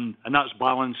 and that's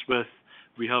balanced with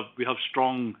we have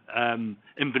strong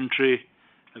inventory,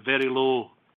 very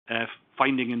low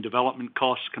finding and development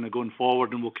costs kind of going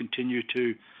forward, and we'll continue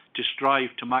to strive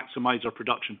to maximize our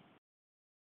production.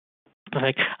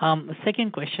 Perfect.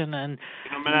 Second question, and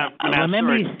Manav,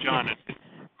 sorry, John.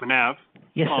 Manav,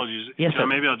 yes, apologies. Yes, John, sir.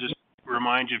 maybe I'll just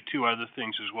remind you of two other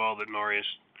things as well that Nori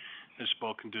has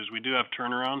spoken to. Is we do have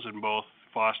turnarounds in both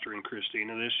Foster and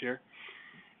Christina this year,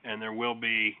 and there will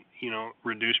be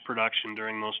reduced production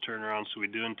during those turnarounds. So we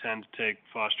do intend to take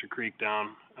Foster Creek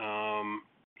down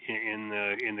in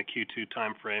the Q2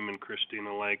 timeframe and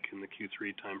Christina Lake in the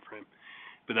Q3 timeframe.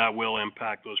 But that will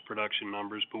impact those production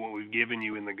numbers. But what we've given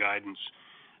you in the guidance,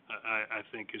 I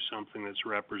think, is something that's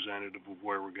representative of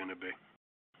where we're going to be.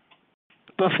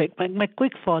 Perfect. My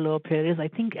quick follow-up here is, I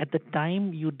think at the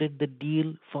time you did the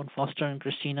deal for Foster and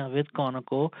Christina with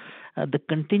Conoco, the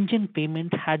contingent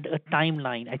payment had a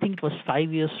timeline. I think it was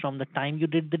 5 years from the time you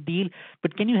did the deal.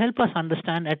 But can you help us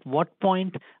understand at what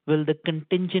point will the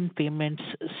contingent payments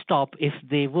stop, if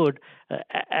they would,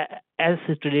 as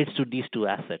it relates to these two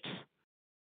assets?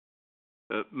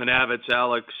 Manav, it's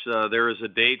Alex. There is a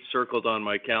date circled on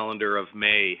my calendar of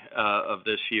May of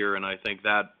this year, and I think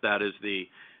that is the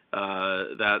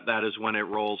that is when it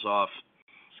rolls off.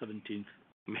 17th.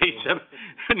 May 7th.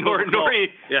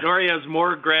 Nori has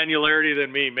more granularity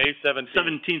than me. May 17th.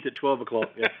 17th at 12 o'clock.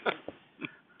 Yeah.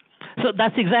 So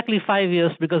that's exactly 5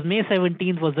 years, because May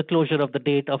 17th was the closure of the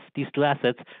date of these two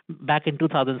assets back in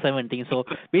 2017. So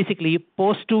basically,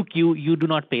 post 2Q, you do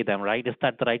not pay them, right? Is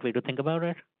that the right way to think about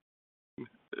it?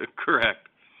 Correct.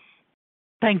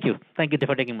 Thank you. Thank you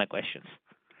for taking my questions.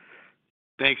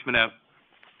 Thanks, Manav.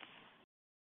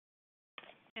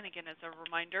 And again, as a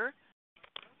reminder,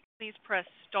 please press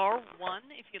star 1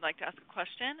 if you'd like to ask a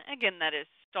question. Again, that is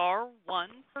star 1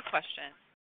 for questions.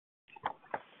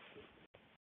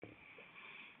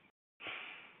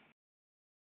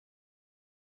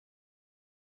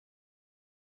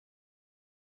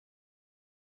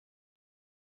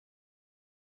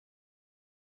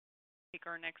 Take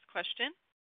our next question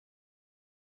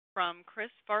from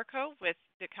Chris Varco with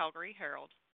the Calgary Herald.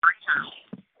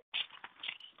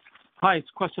 Hi, it's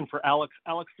a question for Alex.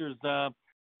 Alex, there's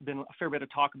been a fair bit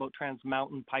of talk about Trans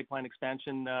Mountain pipeline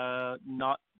expansion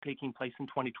not taking place in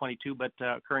 2022, but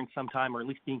occurring sometime, or at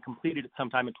least being completed at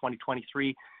sometime in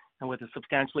 2023, and with a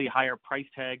substantially higher price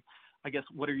tag. I guess,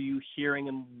 what are you hearing,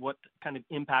 and what kind of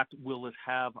impact will this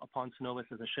have upon Cenovus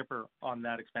as a shipper on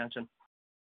that expansion?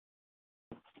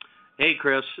 Hey,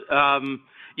 Chris. I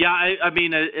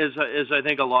mean, as I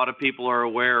think a lot of people are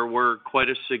aware, we're quite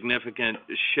a significant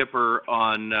shipper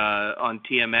on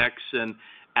TMX, and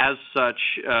as such,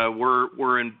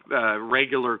 we're in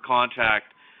regular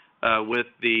contact with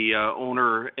the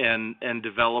owner and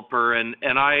developer, and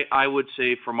I would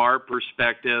say from our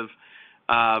perspective,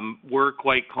 we're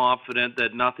quite confident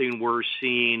that nothing we're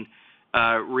seeing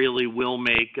really will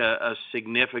make a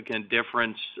significant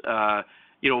difference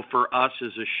for us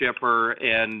as a shipper,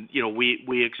 and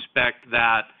we expect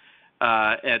that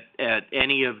at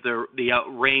any of the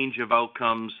range of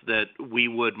outcomes that we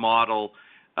would model,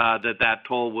 that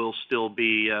toll will still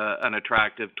be an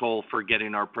attractive toll for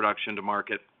getting our production to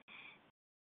market.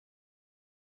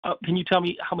 Can you tell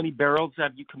me how many barrels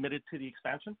have you committed to the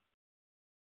expansion?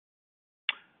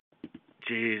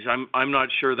 Geez, I'm not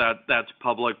sure that's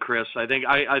public, Chris. I think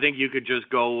you could just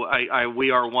go.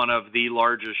 We are one of the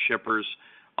largest shippers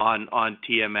on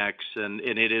TMX, and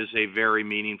it is a very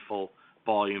meaningful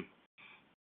volume.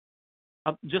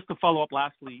 Just to follow up,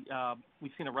 lastly,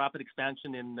 we've seen a rapid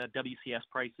expansion in WCS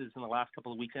prices in the last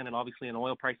couple of weeks, and obviously in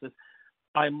oil prices.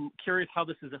 I'm curious how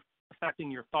this is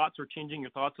affecting your thoughts or changing your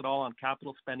thoughts at all on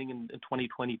capital spending in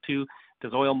 2022.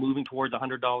 Does oil moving towards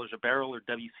 $100 a barrel or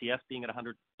WCS being at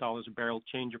 $100 a barrel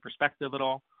change your perspective at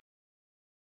all?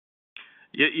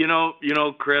 You know,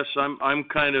 Chris, I'm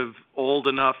kind of old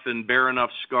enough and bear enough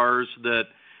scars that,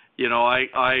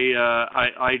 I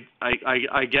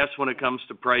guess when it comes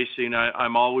to pricing,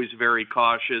 I'm always very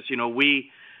cautious.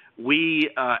 We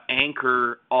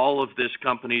anchor all of this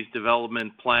company's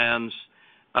development plans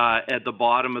at the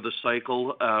bottom of the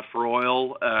cycle for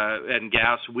oil and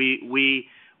gas. We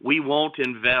won't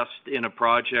invest in a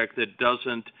project that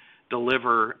doesn't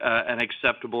deliver an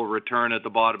acceptable return at the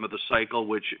bottom of the cycle,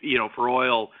 which, for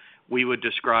oil, we would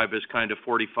describe as kind of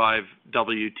 45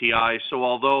 WTI. So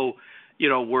although,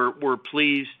 we're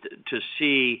pleased to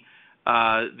see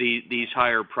these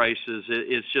higher prices,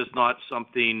 it's just not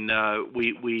something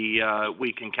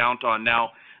we can count on.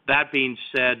 Now, that being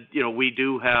said, we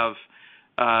do have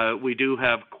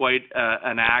quite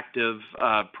an active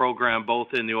program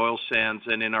both in the oil sands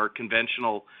and in our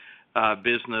conventional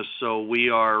business. So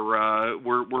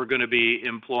we're going to be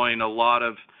employing a lot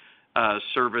of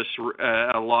service,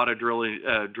 a lot of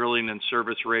drilling and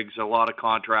service rigs, a lot of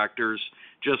contractors,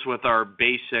 just with our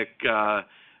basic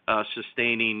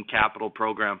sustaining capital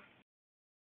program.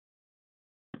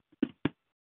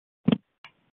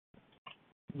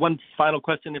 One final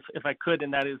question, if I could,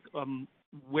 and that is,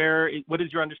 what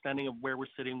is your understanding of where we're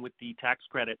sitting with the tax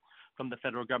credit from the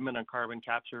federal government on carbon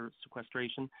capture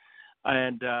sequestration?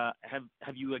 And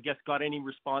have you, I guess, got any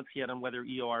response yet on whether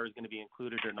EOR is going to be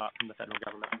included or not from the federal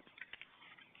government?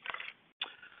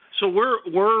 So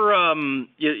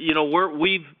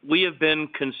we have been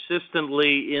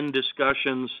consistently in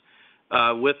discussions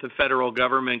with the federal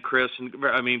government, Chris, and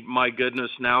I mean, my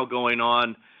goodness, now going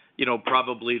on,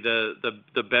 probably the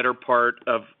better part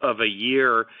of a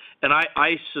year. And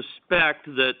I suspect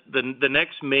that the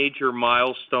next major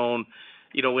milestone,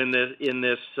 in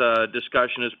this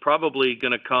discussion is probably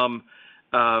going to come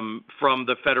from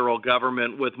the federal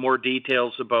government with more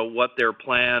details about what their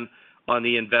plan on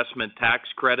the investment tax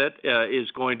credit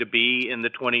is going to be in the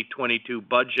 2022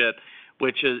 budget,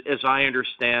 which is, as I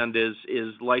understand, is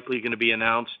likely going to be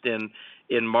announced in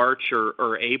March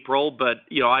or April. But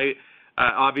I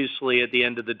obviously at the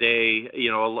end of the day,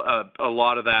 a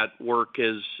lot of that work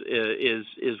is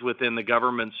within the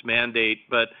government's mandate.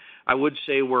 But I would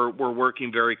say we're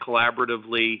working very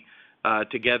collaboratively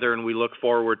together, and we look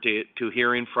forward to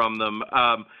hearing from them.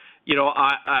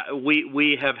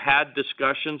 We have had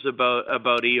discussions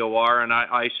about EOR, and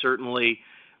I certainly,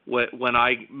 when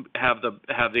I have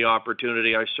the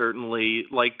opportunity, I certainly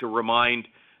like to remind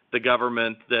the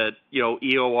government that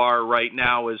EOR right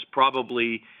now is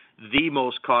probably the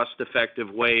most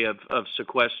cost-effective way of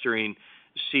sequestering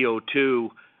CO2.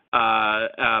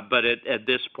 But at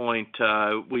this point,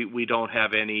 we don't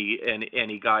have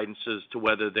any guidance as to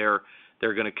whether they're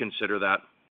going to consider that.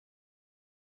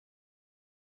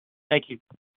 Thank you.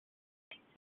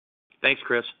 Thanks,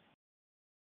 Chris.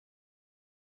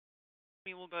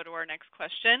 We will go to our next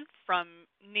question from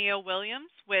Nia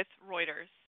Williams with Reuters.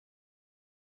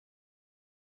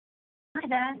 Hi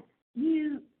there.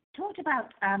 You talked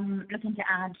about looking to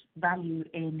add value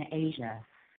in Asia.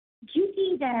 Do you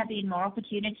see there being more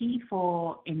opportunity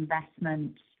for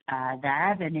investment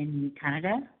there than in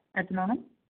Canada at the moment?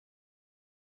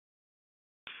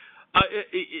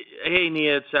 Hey,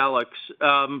 Nia, it's Alex.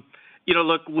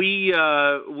 Look, we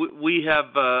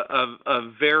have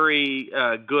a very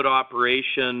good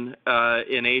operation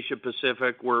in Asia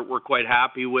Pacific. We're quite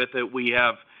happy with it. We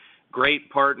have great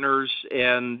partners,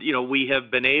 and we have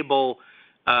been able,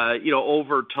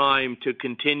 over time, to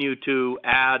continue to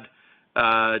add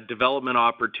development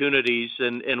opportunities,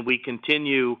 and we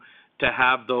continue to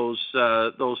have those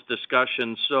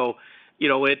discussions. So,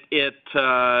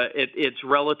 it's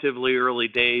relatively early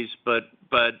days, but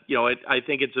I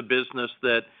think it's a business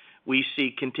that we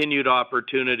see continued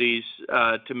opportunities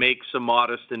to make some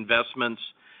modest investments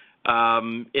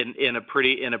in a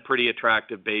pretty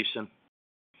attractive basin.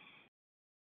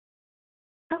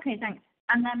 Okay, thanks.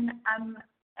 And then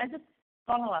as a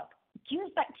follow-up, do you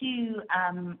expect to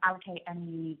allocate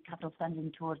any capital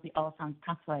spending towards the Oil Sands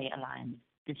Pathway Alliance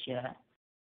this year?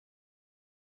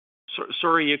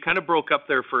 Sorry, you kind of broke up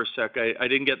there for a sec. I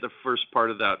didn't get the first part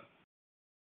of that.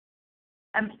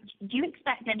 Do you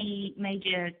expect any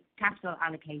major capital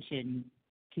allocation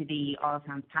to the Oil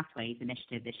Sands Pathways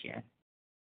initiative this year?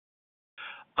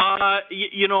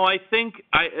 I think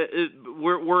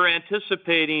we're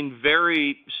anticipating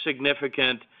very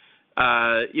significant,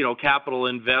 capital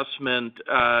investment,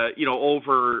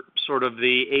 over sort of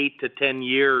the 8 to 10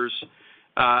 years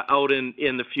out in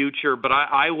the future. But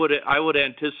I would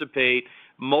anticipate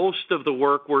most of the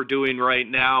work we're doing right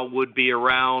now would be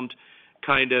around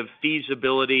kind of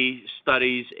feasibility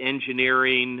studies,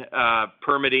 engineering,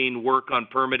 permitting, work on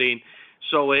permitting.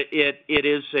 So it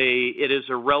is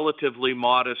a relatively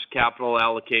modest capital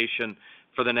allocation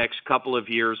for the next couple of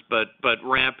years, but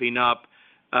ramping up,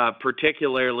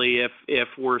 particularly if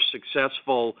we're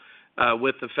successful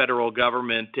with the federal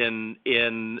government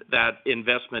in that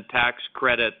investment tax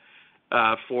credit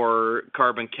for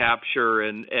carbon capture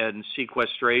and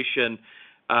sequestration.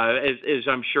 As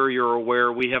I'm sure you're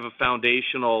aware, we have a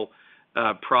foundational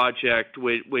project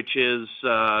which is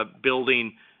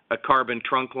building carbon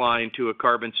trunk line to a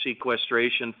carbon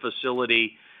sequestration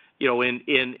facility,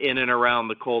 in and around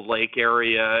the Cold Lake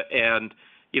area, and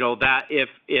that if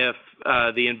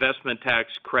the investment tax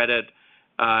credit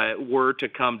were to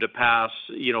come to pass,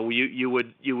 you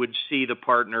would see the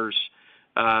partners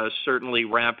certainly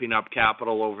ramping up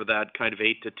capital over that kind of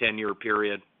 8 to 10 year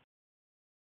period.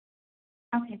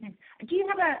 Okay, thanks. Do you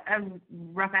have a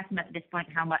rough estimate at this point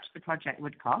how much the project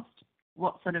would cost?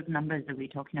 What sort of numbers are we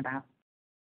talking about?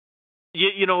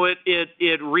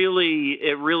 It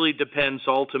really depends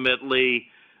ultimately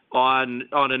on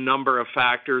a number of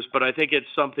factors, but I think it's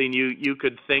something you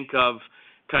could think of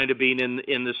kind of being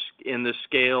in the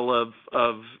scale of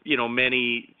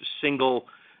many single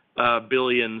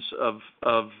billions of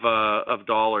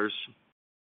dollars.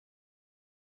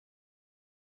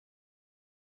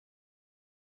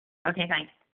 Okay,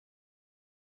 thanks.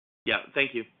 Yeah,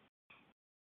 thank you.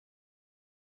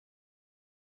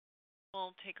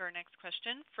 We'll take our next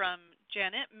question from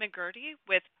Janet McGurty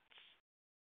with.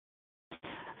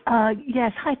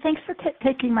 Yes, hi. Thanks for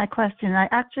taking my question. I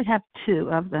actually have two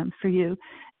of them for you.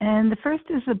 And the first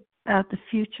is about the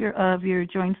future of your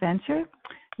joint venture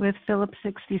with Phillips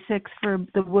 66 for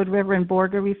the Wood River and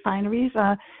Borger refineries.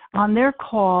 On their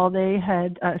call, they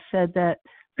had said that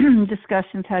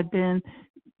discussions had been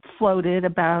floated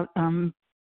about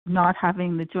not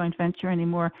having the joint venture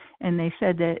anymore, and they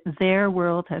said that their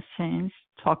world has changed,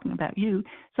 talking about you.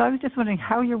 So I was just wondering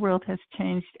how your world has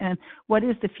changed and what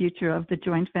is the future of the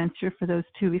joint venture for those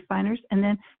two refiners? And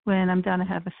then when I'm done, I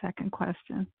have a second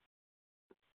question.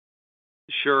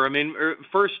 Sure. I mean,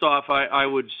 first off, I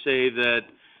would say that,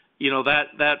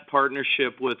 that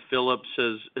partnership with Phillips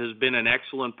has been an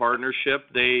excellent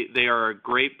partnership. They are a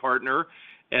great partner,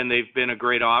 and they've been a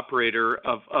great operator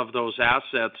of those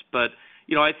assets. But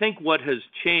I think what has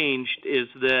changed is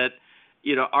that,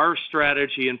 our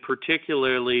strategy, and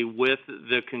particularly with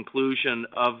the conclusion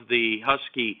of the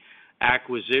Husky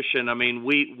acquisition, I mean,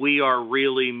 we are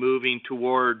really moving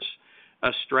towards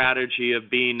a strategy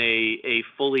of being a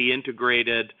fully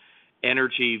integrated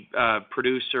energy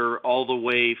producer all the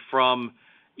way from,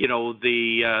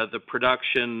 the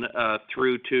production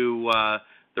through to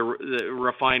the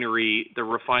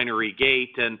refinery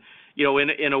gate. And,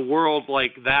 in a world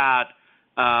like that,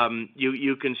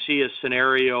 you can see a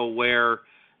scenario where,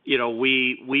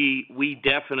 we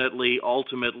definitely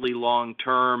ultimately long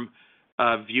term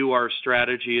view our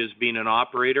strategy as being an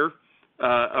operator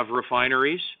of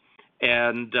refineries.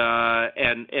 And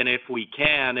if we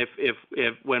can,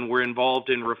 if when we're involved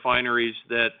in refineries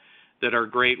that are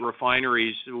great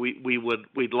refineries,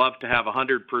 we'd love to have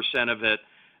 100% of it,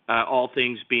 all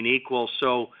things being equal.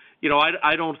 So,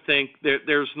 I don't think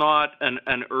there's not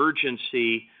an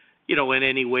urgency, in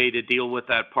any way to deal with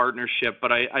that partnership.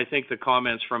 But I think the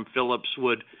comments from Phillips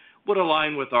would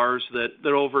align with ours that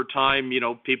over time,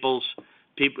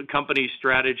 companies'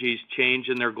 strategies change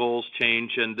and their goals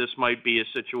change, and this might be a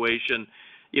situation,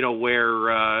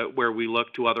 where we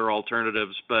look to other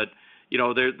alternatives. But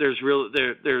there's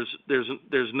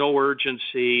no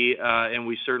urgency, and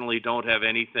we certainly don't have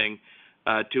anything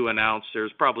to announce.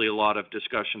 There's probably a lot of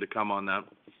discussion to come on that.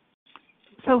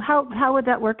 So how would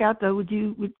that work out though?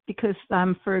 Because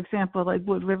for example, like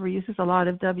Wood River uses a lot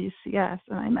of WCS,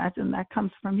 and I imagine that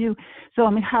comes from you. So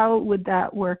I mean, how would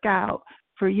that work out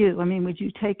for you? I mean, would you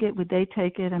take it? Would they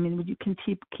take it? I mean, would you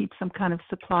keep some kind of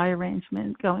supply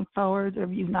arrangement going forward, or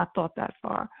have you not thought that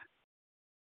far?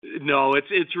 No,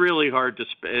 it's really hard to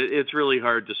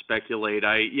speculate.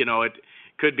 It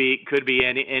could be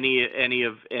any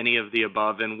of the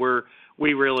above, and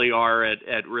we really are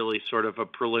at really sort of a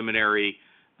preliminary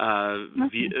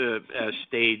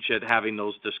stage at having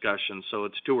those discussions, so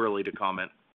it's too early to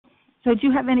comment. So do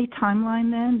you have any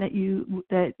timeline then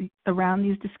that around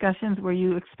these discussions where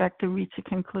you expect to reach a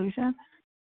conclusion?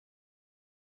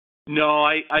 No,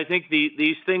 I think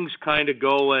these things kind of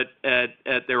go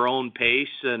at their own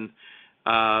pace, and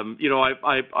I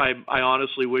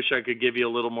honestly wish I could give you a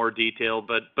little more detail,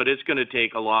 but it's going to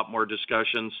take a lot more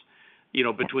discussions,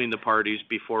 between the parties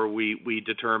before we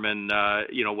determine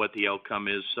what the outcome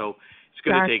is. So it's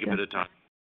going to take a bit of time.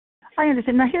 I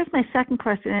understand. Now here's my second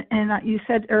question, and you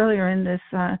said earlier in this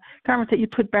conference that you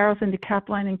put barrels into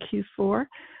Capline in Q4.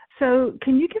 So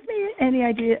can you give me any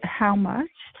idea how much?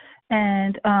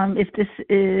 And if this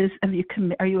is,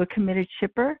 are you a committed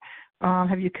shipper?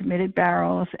 Have you committed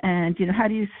barrels? And how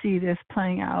do you see this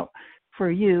playing out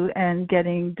for you and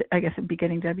getting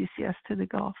WCS to the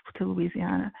Gulf, to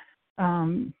Louisiana?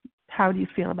 How do you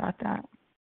feel about that?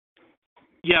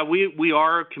 Yeah, we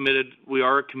are a committed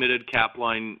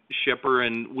Capline shipper,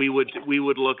 and we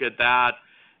would look at that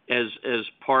as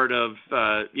part of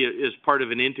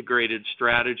an integrated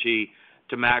strategy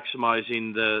to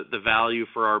maximizing the value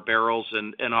for our barrels,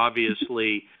 and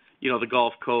obviously, the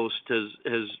Gulf Coast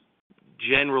has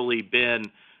generally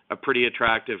been a pretty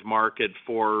attractive market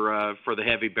for the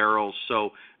heavy barrels.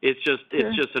 So it's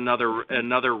just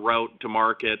another route to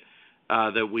market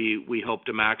that we hope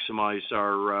to maximize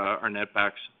our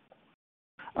netbacks.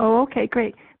 Oh, okay,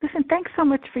 great. Listen, thanks so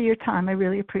much for your time. I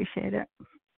really appreciate it.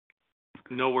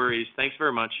 No worries. Thanks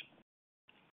very much.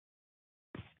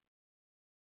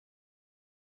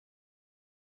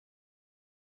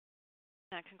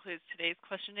 That concludes today's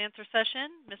question and answer session.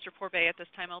 Mr. Pourbaix, at this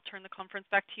time, I'll turn the conference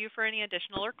back to you for any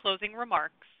additional or closing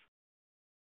remarks.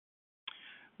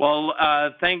 Well,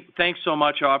 thanks so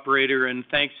much, operator, and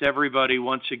thanks everybody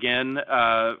once again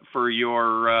for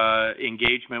your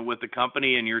engagement with the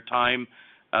company and your time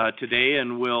today.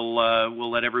 And we'll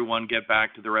let everyone get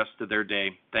back to the rest of their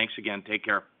day. Thanks again. Take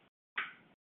care.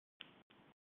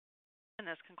 And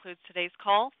this concludes today's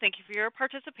call. Thank you for your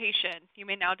participation. You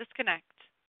may now disconnect.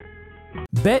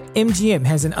 BetMGM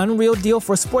has an unreal deal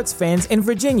for sports fans in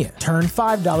Virginia. Turn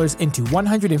 $5 into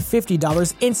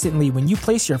 $150 instantly when you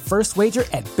place your first wager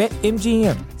at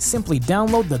BetMGM. Simply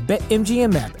download the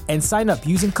BetMGM app and sign up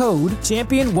using code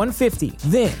Champion150.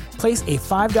 Then, place a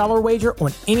 $5 wager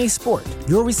on any sport.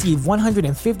 You'll receive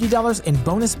 $150 in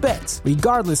bonus bets,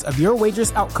 regardless of your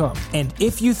wager's outcome. And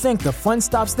if you think the fun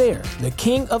stops there, the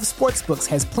king of sportsbooks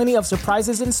has plenty of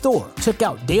surprises in store. Check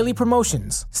out daily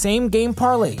promotions, same-game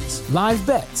parlays, live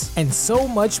bets, and so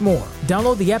much more.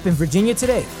 Download the app in Virginia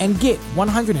today and get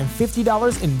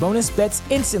 $150 in bonus bets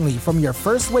instantly from your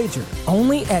first wager.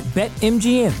 Only at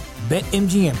BetMGM.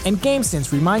 BetMGM and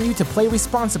GameSense remind you to play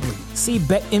responsibly. See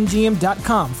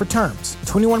BetMGM.com for terms.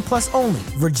 21 plus only.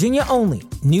 Virginia only.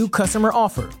 New customer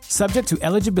offer. Subject to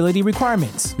eligibility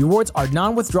requirements. Rewards are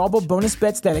non-withdrawable bonus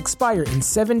bets that expire in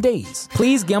 7 days.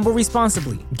 Please gamble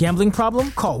responsibly. Gambling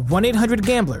problem? Call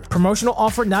 1-800-GAMBLER. Promotional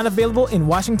offer not available in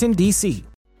Washington, D.C.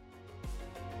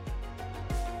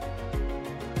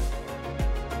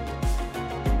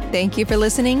 Thank you for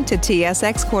listening to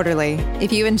TSX Quarterly.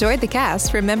 If you enjoyed the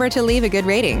cast, remember to leave a good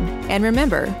rating. And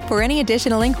remember, for any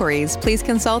additional inquiries, please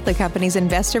consult the company's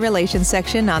investor relations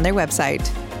section on their website.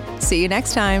 See you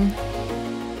next time.